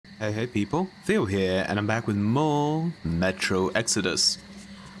Hey people, Theo here, and I'm back with more metroexodus.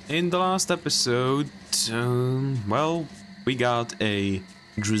 In the last episode, well, we got a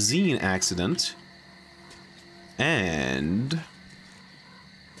Drazine accident, and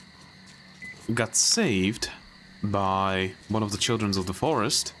got saved by one of the children of the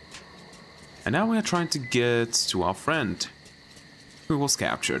forest, and now we are trying to get to our friend, who was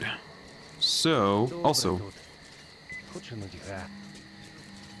captured. So, also,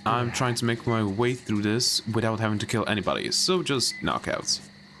 I'm trying to make my way through this without having to kill anybody, so just knockouts.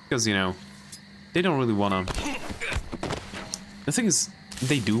 Because, you know, they don't really wanna... The thing is,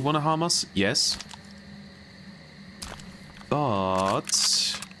 they do wanna harm us, yes.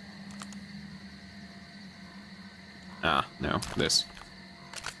 But... no, this.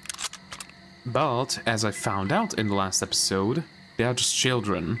 But, as I found out in the last episode, they are just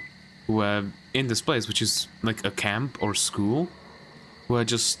children who are in this place, which is like a camp or school, who had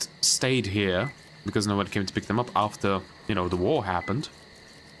just stayed here because nobody came to pick them up after, you know, the war happened.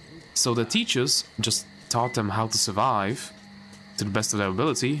 So the teachers just taught them how to survive to the best of their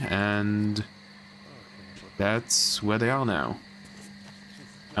ability, and that's where they are now.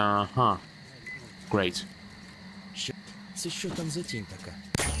 Great.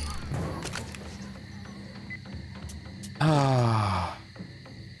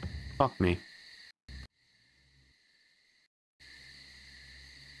 Fuck me.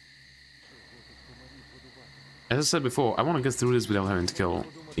 As I said before, I want to get through this without having to kill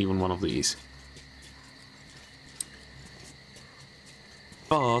even one of these.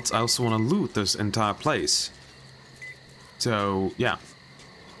 But I also want to loot this entire place. So, yeah.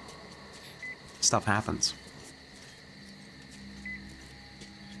 Stuff happens.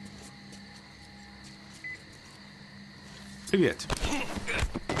 Pripyat.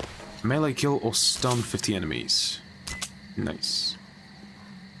 Melee kill or stun 50 enemies. Nice.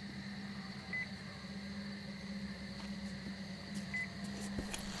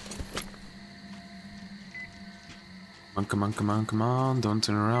 Come on, come on, come on, don't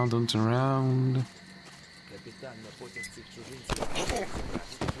turn around, don't turn around.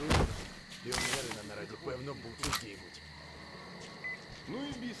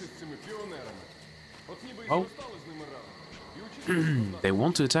 Oh. They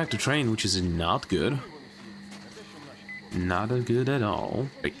want to attack the train, which is not good. Not good at all,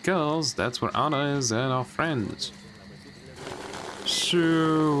 because that's where Anna is and our friends. So,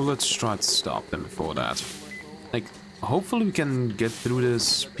 let's try to stop them before that. Like, hopefully we can get through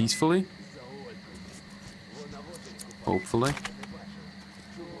this peacefully. Hopefully.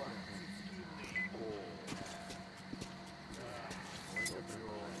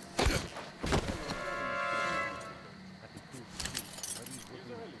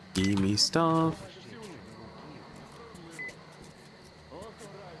 Give me stuff.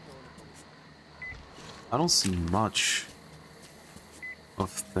 I don't see much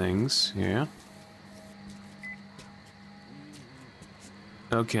of things here.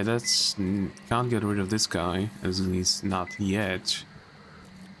 Okay, that's... can't get rid of this guy, at least not yet.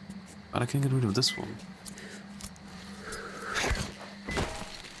 But I can get rid of this one.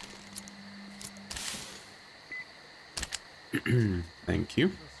 Thank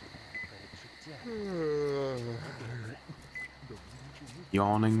you.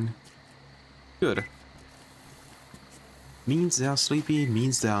 Yawning. Good. Means they are sleepy,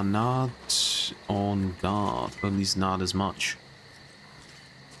 means they are not on guard, or at least not as much.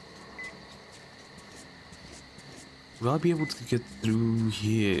 Will I be able to get through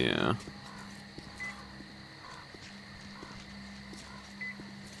here?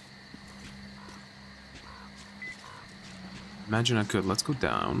 Imagine I could. Let's go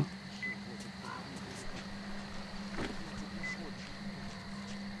down.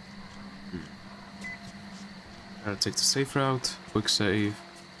 I'll take the safe route. Quick save.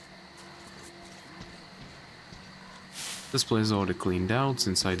 This place is already cleaned out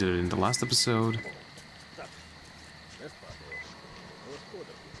since I did it in the last episode.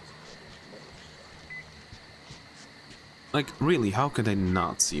 Like, really, how could they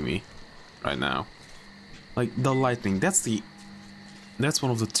not see me right now? Like, the lightning, that's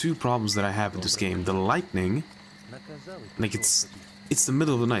one of the two problems that I have in this game. The lightning, like, it's the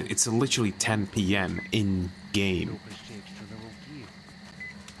middle of the night. It's literally 10 PM in game.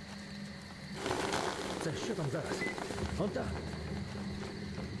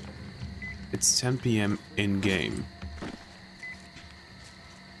 It's 10 PM in game.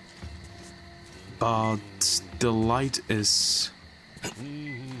 But the light is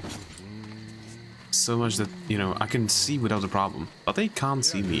so much that, you know, I can see without a problem. But they can't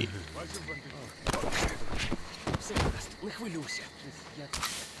see me.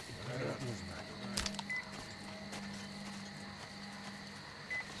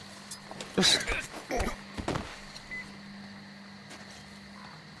 Just...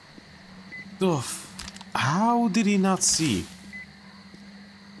 Ugh. How did he not see?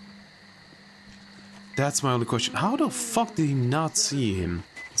 That's my only question. How the fuck did he not see him?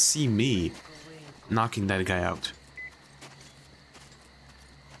 See me knocking that guy out?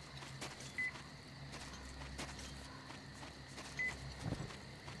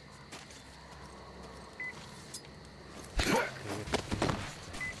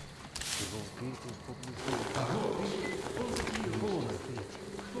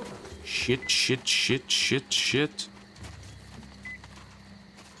 Shit.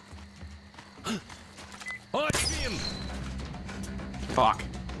 Fuck.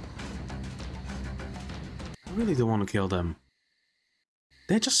 I really don't want to kill them.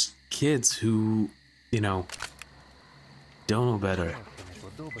 They're just kids who, you know, don't know better.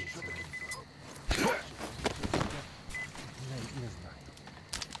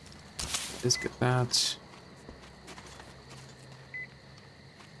 Let's get that.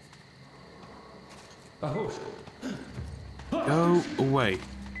 Go away.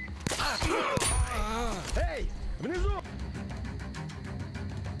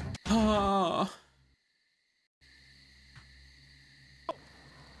 Ah.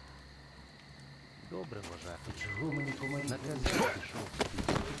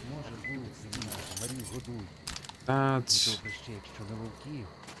 That.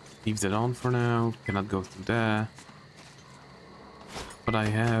 Leave that on for now. Cannot go through there. But I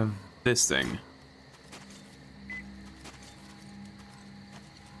have this thing.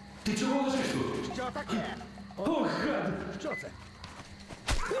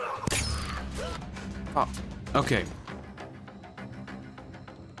 Oh, okay.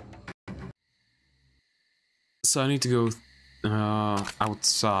 So I need to go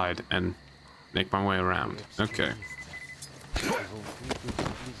outside and make my way around. Okay.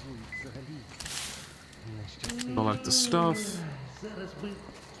 Collect the stuff.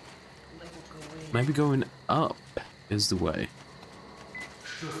 Maybe going up is the way.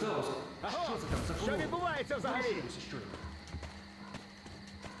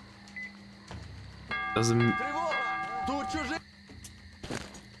 Doesn't...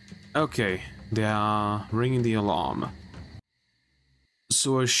 Okay, they are ringing the alarm.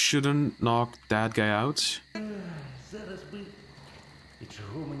 So I shouldn't knock that guy out?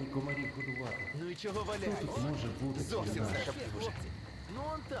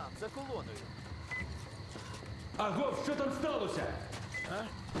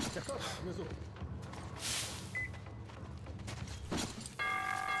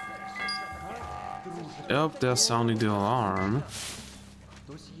 Yep, they're sounding the alarm.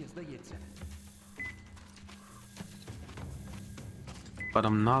 But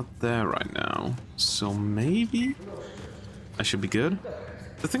I'm not there right now, so maybe I should be good.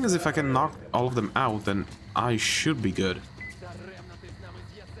 The thing is, if I can knock all of them out, then I should be good.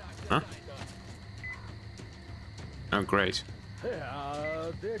 Huh? Oh, great. There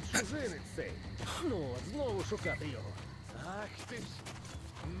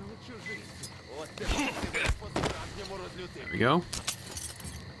we go.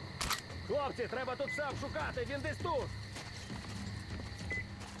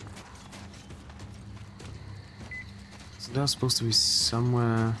 So that's supposed to be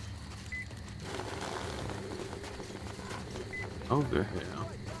somewhere over here.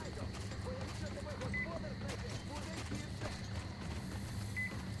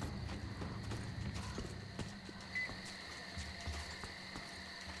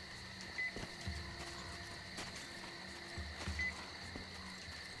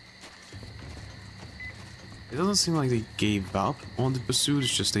 It doesn't seem like they gave up on the pursuit,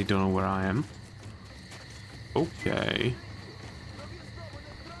 it's just they don't know where I am. Okay.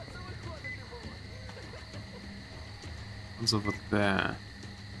 What's over there?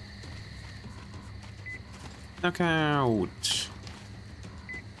 Knock out!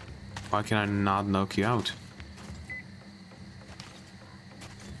 Why can I not knock you out?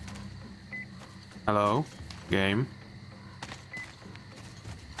 Hello? Game?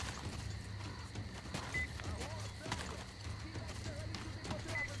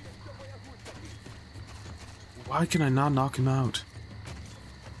 Why can I not knock him out?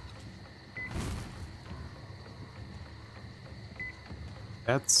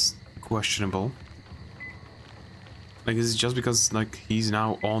 That's questionable. Like, is it just because, like, he's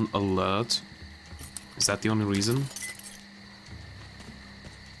now on alert? Is that the only reason?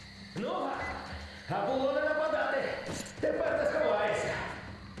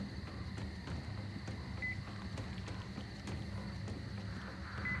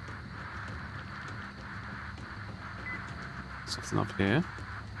 Something up here.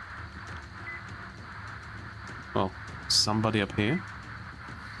 Well, somebody up here.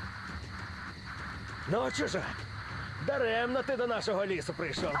 Ну, чужак, даремно ти до нашого лісу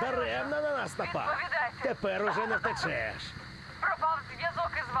прийшов, даремно на нас напав. Тепер уже не втечеш. Пропав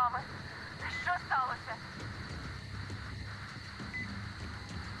зв'язок із вами. Що сталося?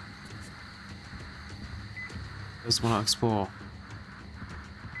 Just want to explore.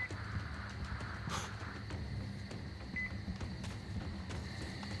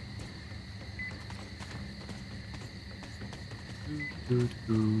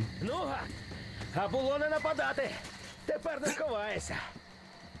 Ну, гад, а було не нападати. Тепер не сховаєшся.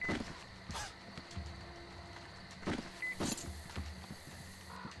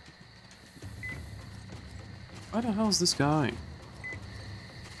 Where the hell is this guy?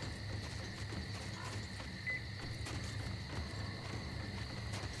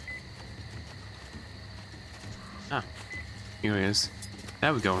 Ah, here he is.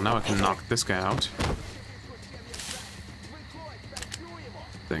 There we go, now I can knock this guy out.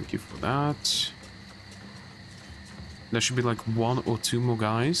 Thank you for that. There should be like 1 or 2 more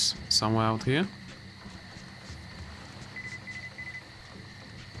guys somewhere out here.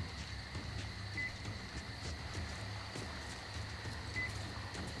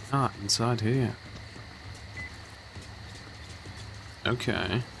 Ah, inside here.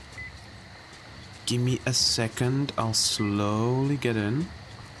 Okay. Give me a second, I'll slowly get in.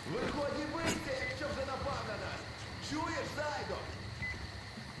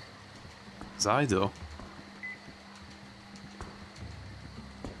 Zydo?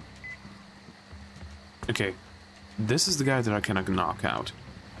 Okay, this is the guy that I cannot knock out,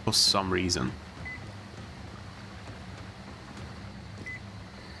 for some reason.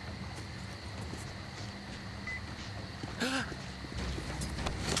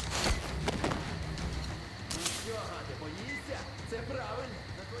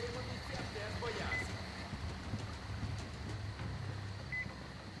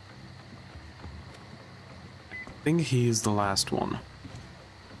 I think he is the last one.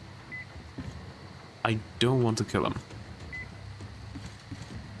 I don't want to kill him.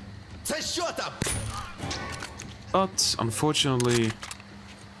 But unfortunately,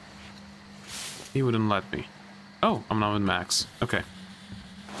 he wouldn't let me. Oh, I'm now in max. Okay.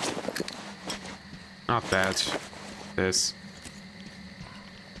 Not that. This.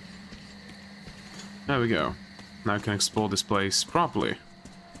 There we go. Now I can explore this place properly.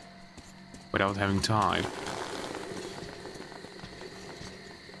 Without having time.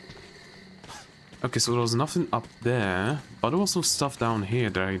 Okay, so there was nothing up there, but there was some stuff down here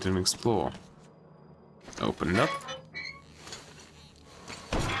that I didn't explore. Open it up.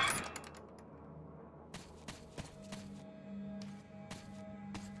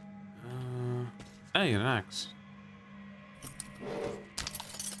 Hey, an axe.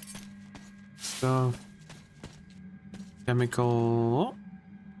 Stuff. Chemical.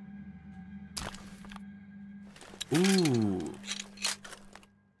 Ooh.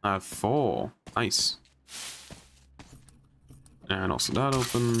 I have 4. Nice. And also that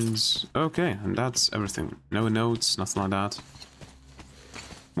opens. Okay, and that's everything. No notes, nothing like that.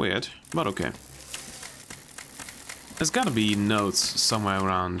 Weird, but okay. There's gotta be notes somewhere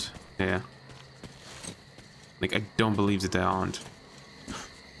around here. Like, I don't believe that there aren't.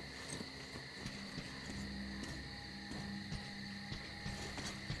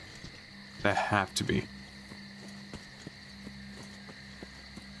 There have to be.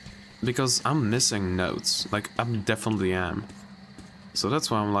 Because I'm missing notes. Like, I definitely am. So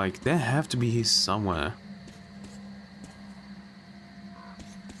that's why I'm like, there have to be somewhere.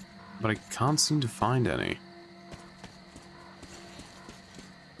 But I can't seem to find any.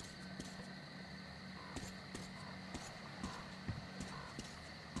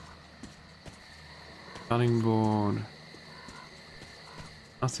 Cutting board.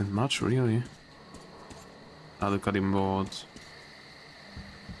 Nothing much, really. Other cutting boards.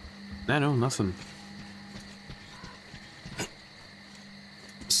 No, nothing.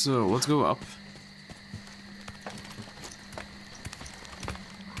 So, let's go up.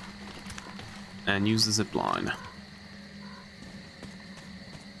 And use the zip line.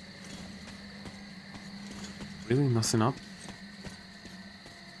 Really? Nothing up?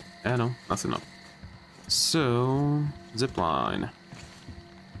 Yeah, no, nothing up. So, zip line.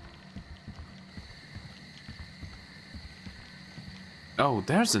 Oh,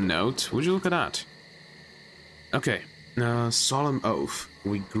 there's a note. Would you look at that? Okay. Solemn oath.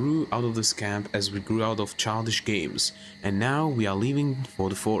 We grew out of this camp as we grew out of childish games, and now we are leaving for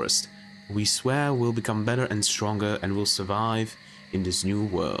the forest. We swear we'll become better and stronger and will survive in this new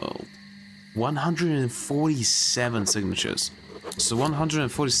world. 147 signatures. So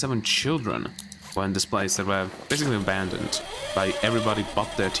 147 children were in this place that were basically abandoned by everybody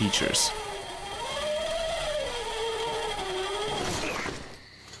but their teachers.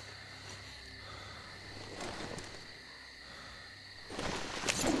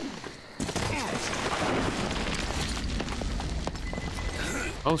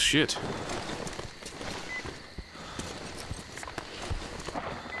 Oh shit.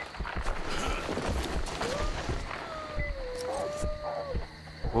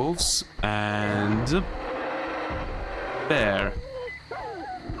 Wolves and a bear.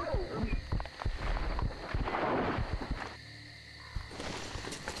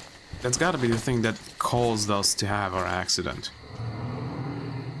 That's gotta be the thing that caused us to have our accident.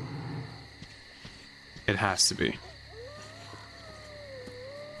 It has to be.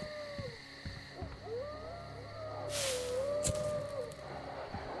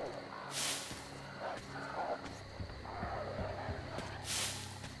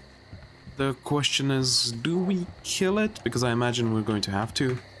 The question is, do we kill it? Because I imagine we're going to have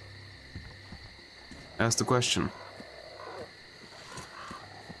to. That's the question.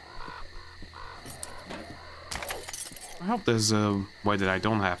 I hope there's a way that I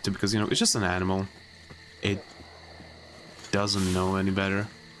don't have to, because, you know, it's just an animal. It doesn't know any better.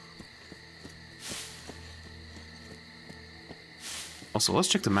 Also, let's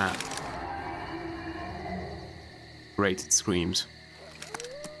check the map. Great, it screams.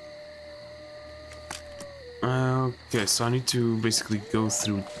 Okay, so I need to basically go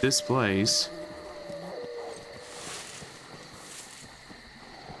through this place.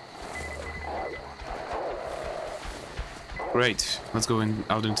 Great, let's go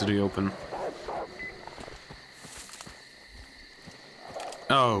out into the open.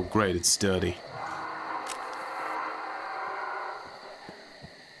 Oh, great, it's dirty.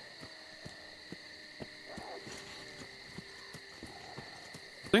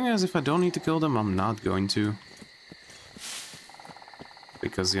 Thing is, if I don't need to kill them, I'm not going to.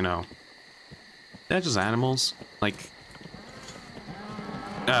 Because, you know, they're just animals. Like...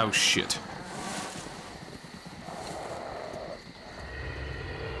 Oh, shit.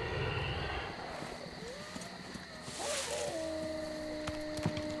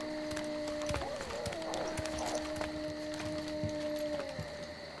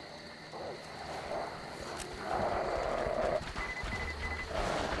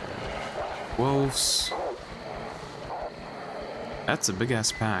 Wolves. That's a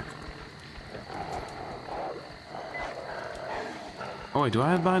big-ass pack. Oh wait, do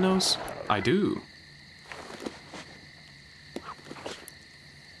I have binos? I do.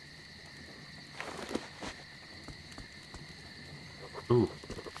 Ooh,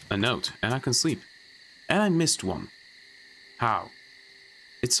 a note, and I can sleep. And I missed one. How?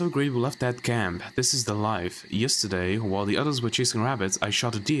 It's so great we left that camp. This is the life. Yesterday, while the others were chasing rabbits, I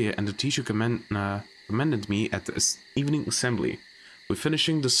shot a deer and the teacher commended me at the evening assembly. We're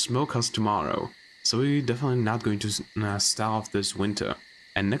finishing the smokehouse tomorrow, so we're definitely not going to starve this winter.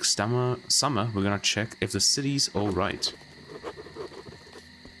 And next summer we're gonna check if the city's alright.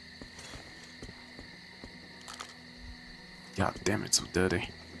 God damn, it's so dirty.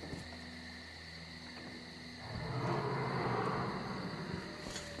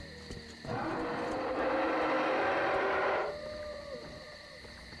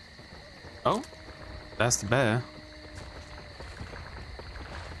 Oh, that's the bear.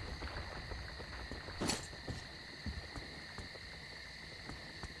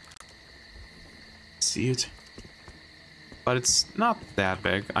 See it? But it's not that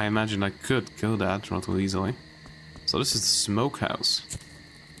big. I imagine I could kill that relatively easily. So this is the smokehouse.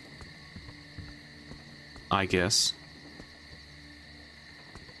 I guess.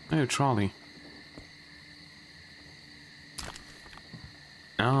 Oh, trolley.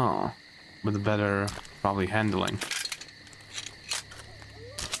 Oh, with a better, probably, handling.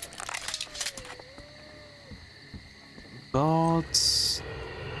 But...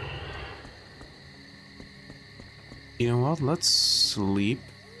 you know what? Let's sleep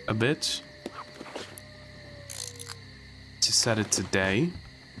a bit. To set it today.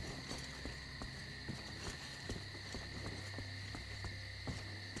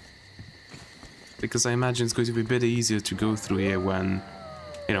 Because I imagine it's going to be a bit easier to go through here when,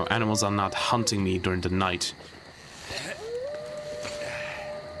 you know, animals are not hunting me during the night.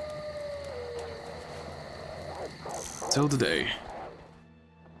 Till the day.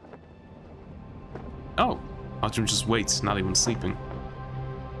 Oh, Archer just waits, not even sleeping.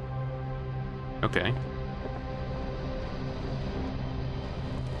 Okay.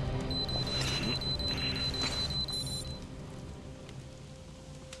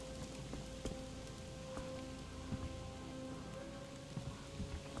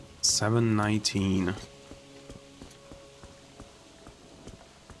 719. Where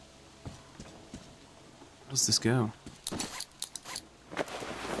does this go?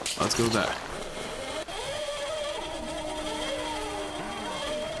 Let's go there.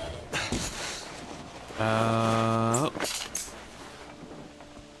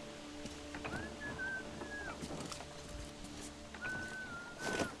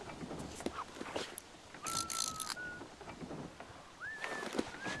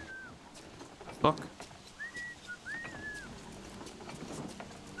 Fuck.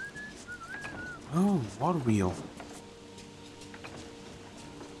 Oh, water wheel.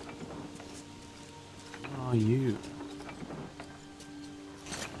 Where are you?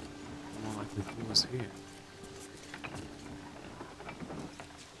 More likely he was here.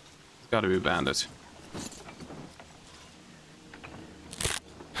 It's gotta be a bandit.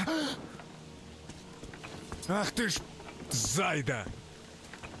 Ах ти ж, зайда!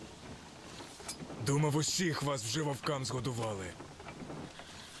 Думав, усіх вас вже вовкам згодували.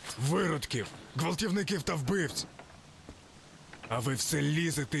 Виродків, гвалтівників та вбивць. А ви все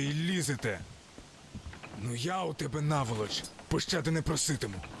лізете і лізете. Ну я у тебе наволоч, пощади не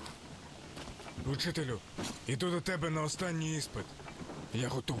проситиму. Учителю, іду до тебе на останній іспит. Я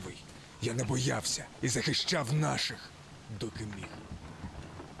готовий. Я не боявся і захищав наших, доки міг.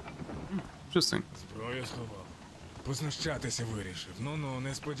 Interesting. Зброю сховав. Познущатися вирішив. Ну-ну,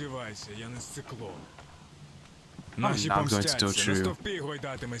 не сподівайся, я не сцикло. Наші помстяться, на стовпі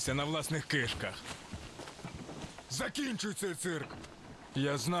гойдатимеся на власних кишках. Закінчуй цей цирк!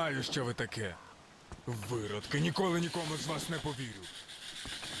 Я знаю, що ви таке. Виродки, ніколи нікому з вас не повірю.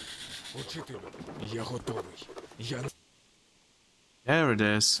 Учителю, я готовий. There it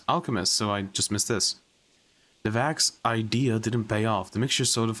is. Alchemist, so I just missed this. The Vax idea didn't pay off. The mixture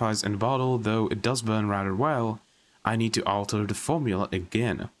solidifies in the bottle, though it does burn rather well. I need to alter the formula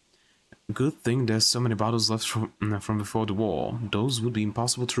again. Good thing there's so many bottles left from before the war. Those would be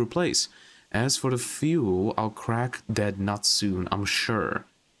impossible to replace. As for the fuel, I'll crack that nut soon, I'm sure.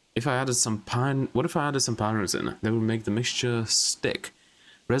 If I added some pine... What if I added some pine resin? That would make the mixture stick.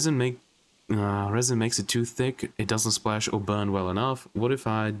 Resin makes it too thick, it doesn't splash or burn well enough. What if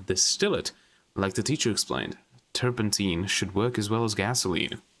I distill it? Like the teacher explained. Turpentine should work as well as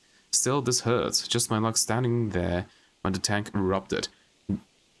gasoline. Still, this hurts. Just my luck standing there when the tank erupted.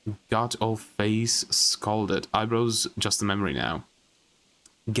 Got all face scalded. Eyebrows just a memory now.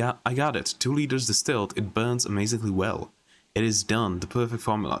 I got it. 2 liters distilled. It burns amazingly well. It is done. The perfect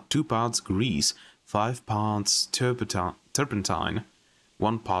formula. 2 parts grease, 5 parts turpentine,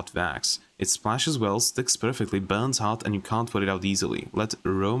 1 part wax. It splashes well, sticks perfectly, burns hot, and you can't put it out easily. Let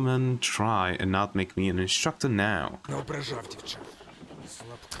Roman try and not make me an instructor now. Не ображав дівчат.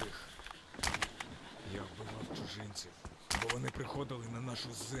 Слабких. Я вбивав чужинців, бо вони приходили на нашу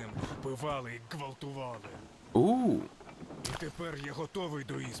землю, вбивали і гвалтували. І тепер я готовий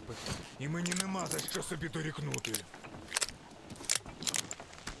до іспиту, і мені нема за що собі дорікнути.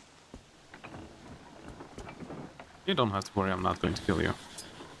 You don't have to worry, I'm not going to kill you.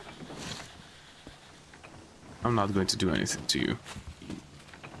 I'm not going to do anything to you.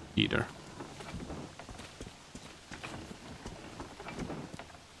 Either.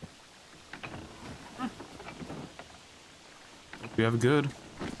 Hope you have good.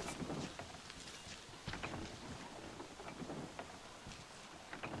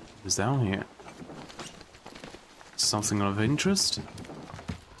 What's down here? Something of interest?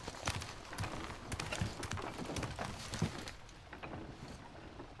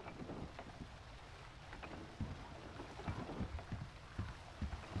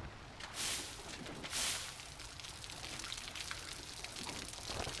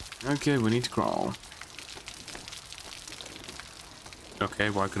 Okay, we need to crawl. Okay,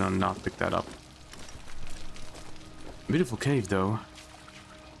 why could I not pick that up? Beautiful cave, though.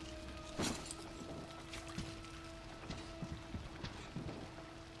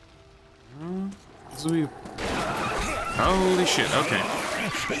 Holy shit, okay.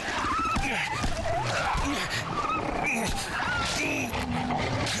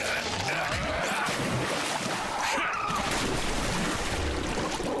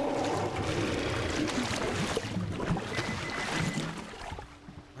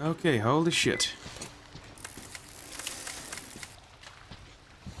 Okay, holy shit.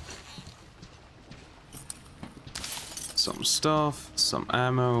 Some stuff, some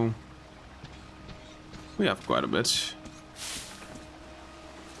ammo. We have quite a bit.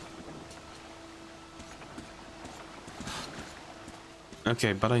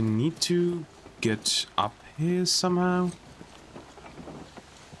 Okay, but I need to get up here somehow.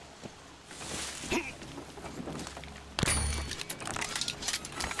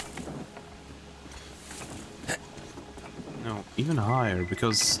 even higher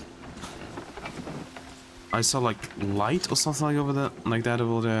because I saw like light or something like over there, like that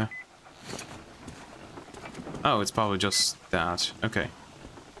over there. Oh, it's probably just that. Okay.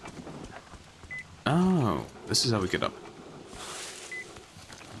 Oh, this is how we get up.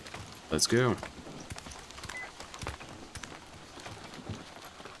 Let's go.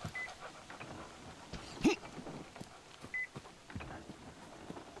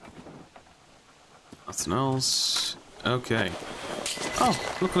 Nothing else. Okay.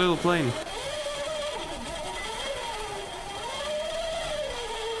 Oh, look, a little plane.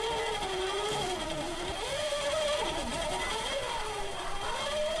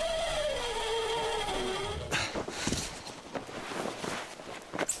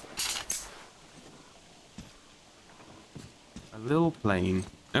 A little plane.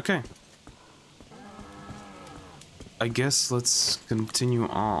 Okay. I guess let's continue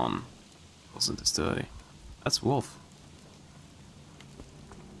on. Wasn't this dirty? That's wolf.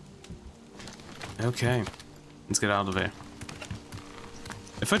 Okay, let's get out of here.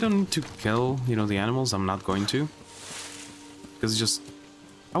 If I don't need to kill, you know, the animals, I'm not going to. Because it's just,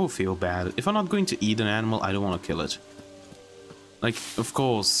 I will feel bad. If I'm not going to eat an animal, I don't want to kill it. Like, of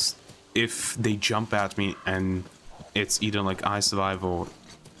course, if they jump at me and it's either like I survive or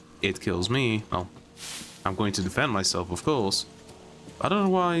it kills me, well, I'm going to defend myself, of course. But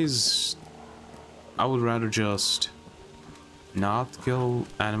otherwise, I would rather just not kill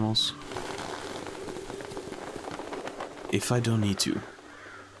animals if I don't need to.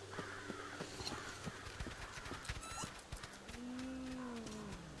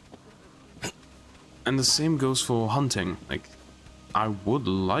 And the same goes for hunting. Like, I would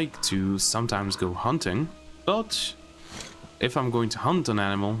like to sometimes go hunting, but if I'm going to hunt an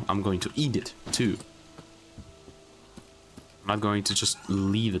animal, I'm going to eat it too. I'm not going to just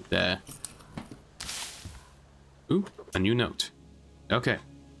leave it there. Ooh, a new note. Okay,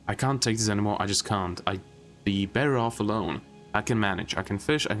 I can't take this anymore, I just can't. I'd be better off alone. I can manage, I can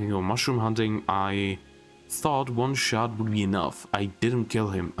fish, I can go mushroom hunting. I thought one shot would be enough. I didn't kill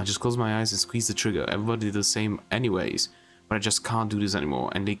him, I just closed my eyes and squeezed the trigger. Everybody did the same anyways. But I just can't do this anymore.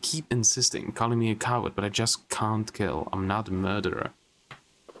 And they keep insisting, calling me a coward, but I just can't kill. I'm not a murderer.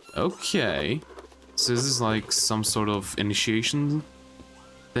 Okay. So this is like some sort of initiation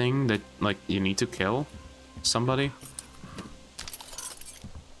thing that, like, you need to kill somebody.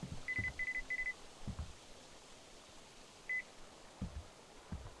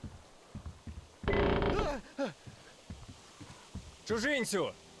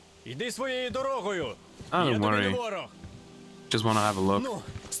 Чужинцю, йди своєю дорогою. Don't worry. Ворог. Just want to have a look. Ну,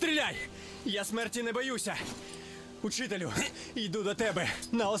 стріляй! Я смерті не боюся. Учителю, йду до тебе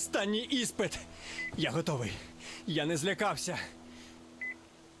на останній іспит. Я готовий. Я не злякався.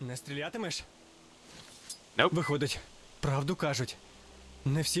 Не стрілятимеш? Nope. Виходить, правду кажуть.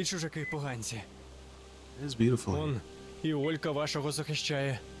 Не всі чужаки поганці. It is beautiful. Он і Олька вашого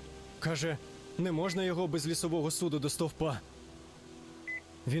захищає. Каже, не можна його без лісового суду до стовпа.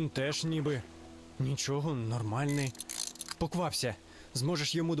 Він теж ніби нічого, нормальний. Поквапся,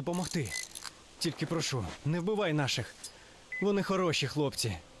 зможеш йому допомогти. Тільки прошу, не вбивай наших. Вони хороші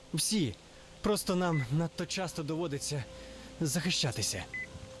хлопці. Всі. Просто нам надто часто доводиться захищатися.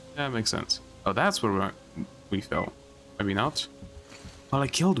 That makes sense. Oh, that's where we fell. Maybe not. Well, I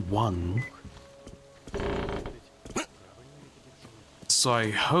killed one. So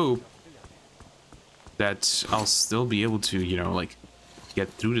I hope that I'll still be able to, you know, like, get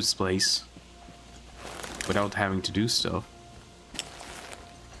through this place without having to do stuff.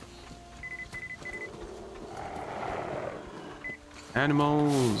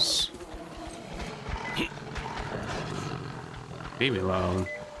 Animals! Leave me alone.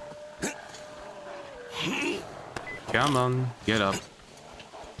 Come on, get up.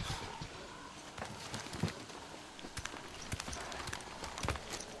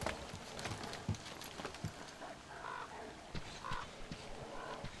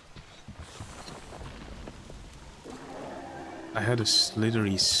 I had a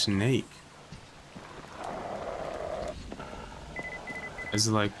slithery snake. Is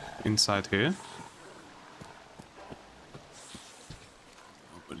it like inside here?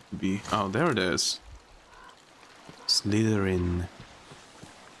 Oh, but it could be. Oh, there it is. Slytherin.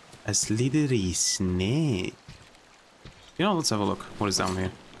 A slithery snake. You know, let's have a look. What is down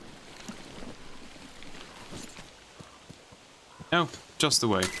here? No, just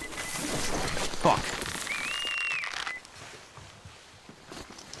away. Fuck.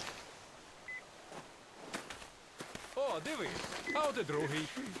 Диви, а от і другий.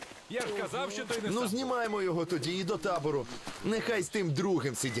 Я ж казав, що той не Ну, знімаємо його тоді і до табору. Нехай з тим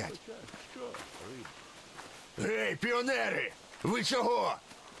другим сидять. Гей, піонери! Ви чого?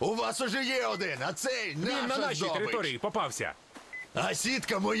 У вас уже є один, а цей Він на наша нашій здобич. території попався. А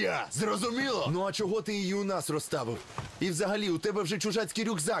сітка моя, зрозуміло? Ну а чого ти її у нас розставив? І взагалі, у тебе вже чужацький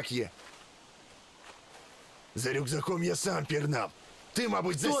рюкзак є. За рюкзаком я сам пірнав. Ти,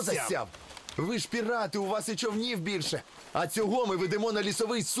 мабуть, засяв. Ви ж пірати, у вас і човнів більше. А цього ми ведемо на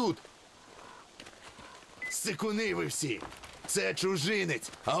лісовий суд. Сикуни ви всі. Це чужинець,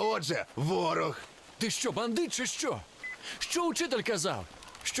 а отже, ворог. Ти що, бандит чи що? Що учитель казав?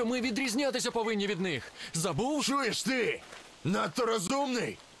 Що ми відрізнятися повинні від них. Забув? Чуєш ти? Надто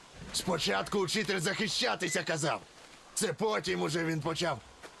розумний? Спочатку учитель захищатися казав. Це потім уже він почав.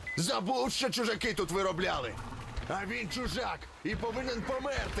 Забув, що чужаки тут виробляли. А він чужак і повинен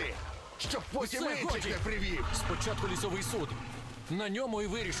померти, щоб потім Все, інших годі. не привів. Спочатку лісовий суд. На ньому і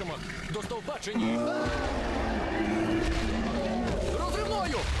вирішимо, до стовпа чи ні.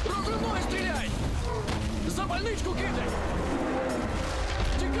 Розривною! Розривною стріляй! Запальничку кидай!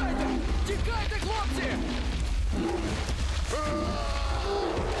 Тікайте! Тікайте, хлопці!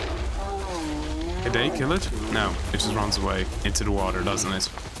 Did they kill it? No, it just runs away into the water, doesn't it?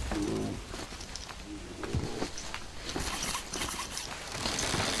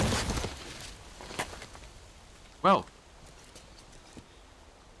 Well.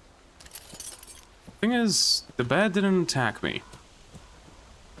 Thing is, the bear didn't attack me.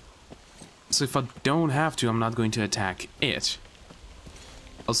 So if I don't have to, I'm not going to attack it.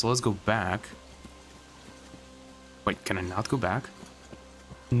 Also, let's go back. Wait, can I not go back?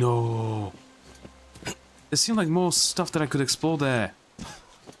 No. There seemed like more stuff that I could explore there.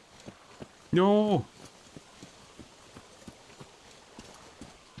 No.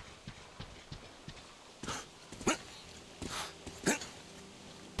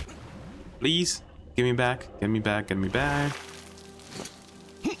 Please, give me back, get me back, get me back.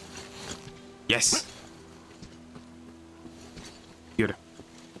 Yes. Good.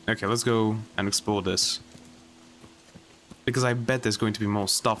 Okay, let's go and explore this. Because I bet there's going to be more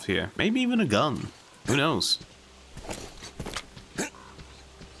stuff here. Maybe even a gun. Who knows?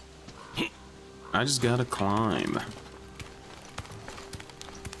 I just gotta climb.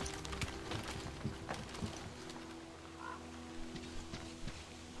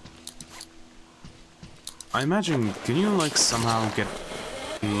 I imagine, can you like somehow get,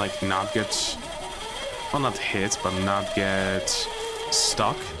 like not get, well not hit, but not get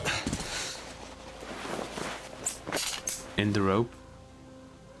stuck in the rope?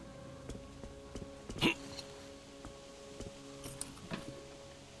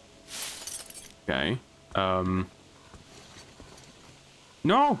 Okay,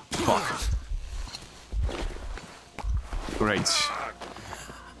 no! Fuck. Great.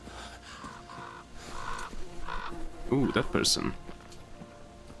 Ooh, that person.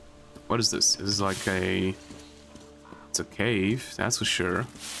 What is this? This is like a... It's a cave, that's for sure.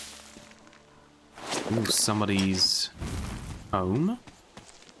 Ooh, somebody's home?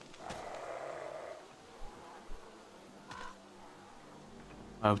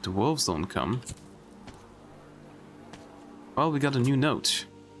 I hope the wolves don't come. Well, we got a new note.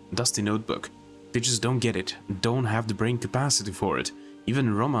 Dusty notebook. They just don't get it. Don't have the brain capacity for it.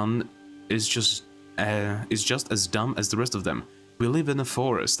 Even Roman is just as dumb as the rest of them. We live in a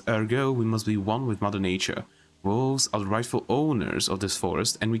forest, ergo we must be one with Mother Nature. Wolves are the rightful owners of this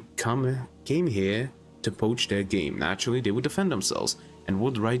forest, and we came here to poach their game. Naturally, they would defend themselves. And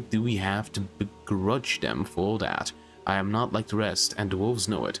what right do we have to begrudge them for that? I am not like the rest, and the wolves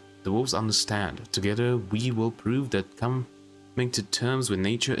know it. The wolves understand. Together, we will prove that coming to terms with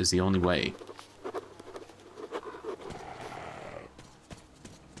nature is the only way.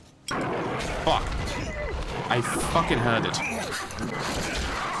 Fuck. I fucking heard it.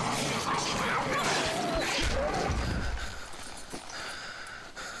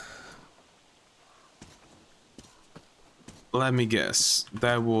 Let me guess.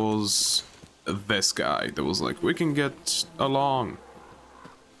 That was this guy that was like, we can get along.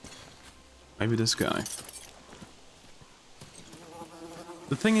 Maybe this guy.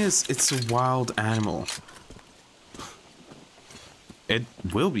 The thing is, it's a wild animal. It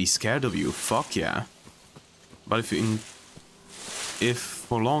will be scared of you, fuck yeah. But if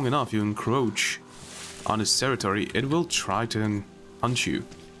for long enough you encroach on its territory, it will try to hunt you.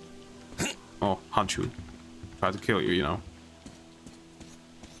 Or hunt you. Try to kill you, you know.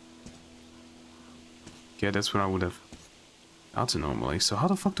 Yeah, that's where I would have got to normally. So how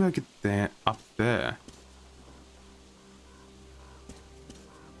the fuck do I get there, up there?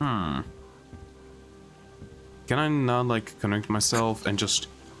 Can I not like connect myself and just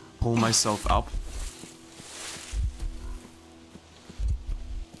pull myself up?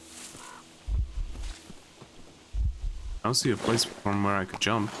 I don't see a place from where I could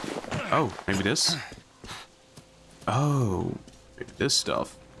jump. Oh, maybe this? Oh, maybe this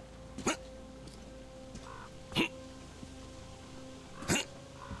stuff.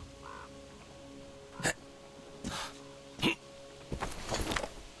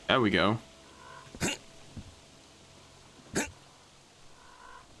 There we go.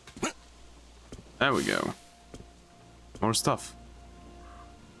 There we go. More stuff.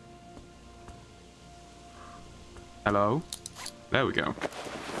 Hello? There we go.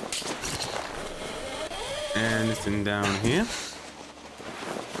 Anything down here?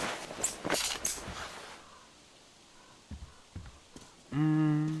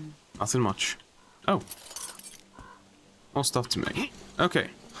 Nothing much. Oh. More stuff to make. Okay.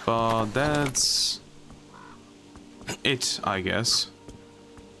 But that's it, I guess.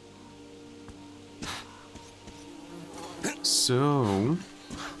 So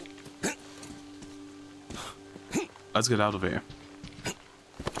let's get out of here.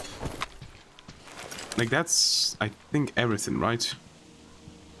 Like, that's, I think, everything, right?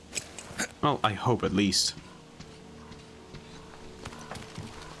 Well, I hope at least.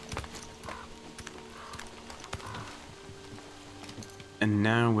 And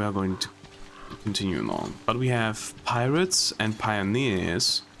now we are going to continue along. But we have pirates and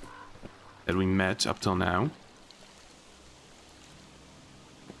pioneers that we met up till now.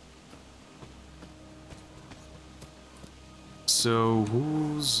 So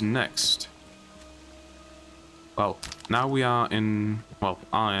who's next? Well, now we are in... Well,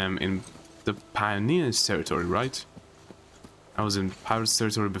 I am in the Pioneers territory, right? I was in Pirates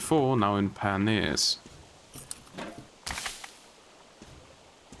territory before, now in Pioneers.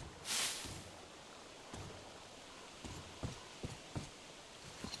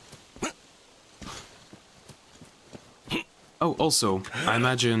 Oh, also, I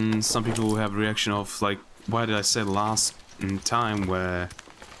imagine some people will have a reaction of, like, why did I say last time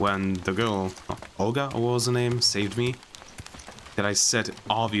when the girl, Olga was her name, saved me, that I said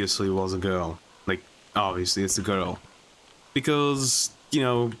obviously it was a girl. Like, obviously it's a girl. Because, you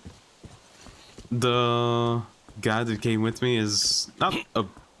know, the guy that came with me is not a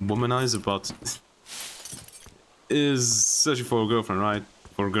womanizer, but is searching for a girlfriend, right?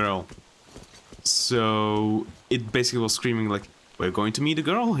 For a girl. So it basically was screaming like, we're going to meet a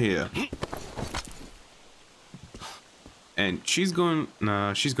girl here. And she's going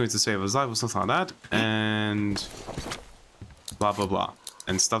to save his life or something like that, and blah blah blah,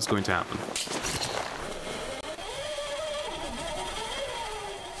 and stuff's going to happen.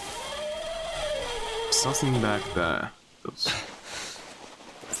 Something back there.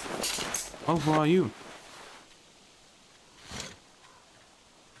 Oh, who are you?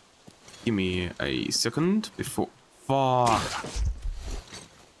 Give me a second before. Fuck.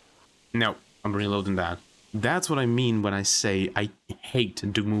 No, I'm reloading that. That's what I mean when I say I hate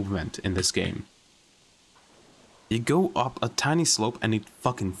the movement in this game. You go up a tiny slope and it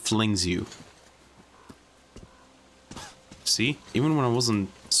fucking flings you. See? Even when I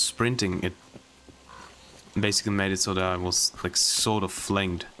wasn't sprinting, it basically made it so that I was like sort of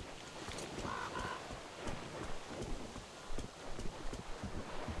flinged.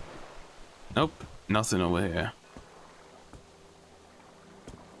 Nope, nothing over here.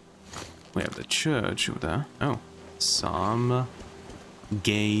 We have the church over there. Oh, some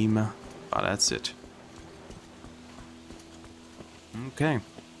game. Oh, that's it. Okay.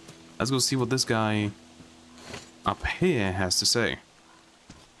 Let's go see what this guy up here has to say.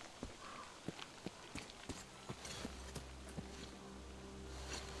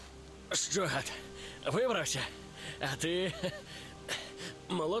 Що, гад, вибрався? А ти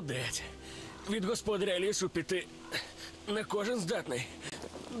молодець. Від господаря лісу піти не кожен здатний.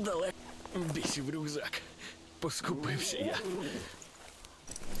 Далеко бісів рюкзак. Поскупився я.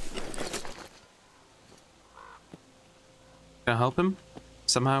 Can I help him?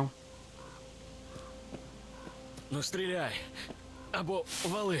 Somehow? Ну стріляй. Або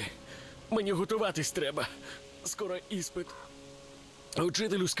вали. Мені готуватись треба. Скоро іспит.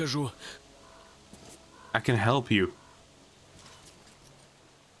 Учителю скажу. I can help you.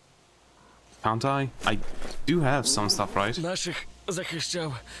 Can't I? I do have some stuff, right? Наших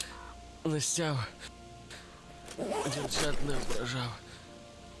захищав, не стяв. Дівчат не ображав.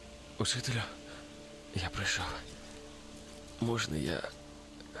 Учителю, я прийшов. Можна я...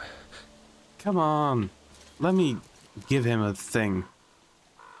 Come on. Let me give him a thing.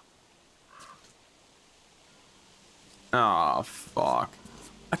 Oh, fuck.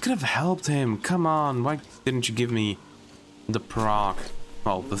 I could have helped him. Come on. Why didn't you give me the proc?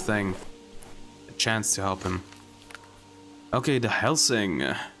 Well, the thing. A chance to help him. Okay, the Helsing.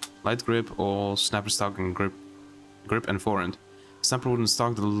 Light grip or snapper stock and grip. grip and forehand. Sniper wooden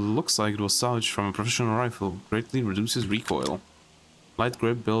stock that looks like it was salvaged from a professional rifle greatly reduces recoil. Light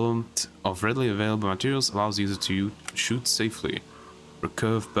grip built of readily available materials allows user to shoot safely.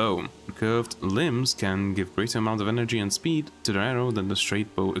 Recurved bow. Recurved limbs can give greater amount of energy and speed to the arrow than the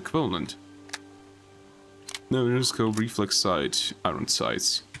straight bow equivalent. No scope, reflex sight, iron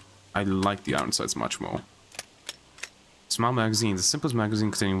sights. I like the iron sights much more. Small magazine, the simplest magazine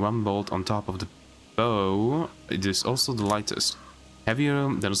containing one bolt on top of the bow. It is also the lightest.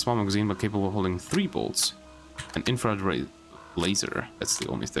 Heavier than a small magazine but capable of holding 3 bolts. An infrared laser, that's the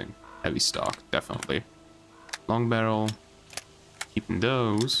only thing. Heavy stock, definitely. Long barrel, keeping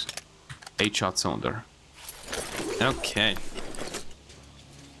those. 8-shot cylinder. Okay.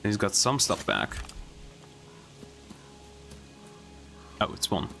 He's got some stuff back. Oh,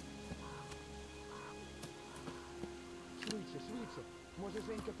 it's 1.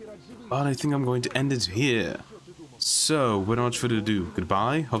 But I think I'm going to end it here. So, without much further ado,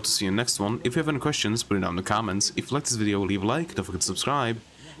 goodbye, hope to see you in the next one. If you have any questions, put it down in the comments. If you like this video, leave a like, don't forget to subscribe,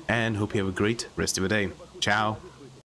 and hope you have a great rest of your day. Ciao!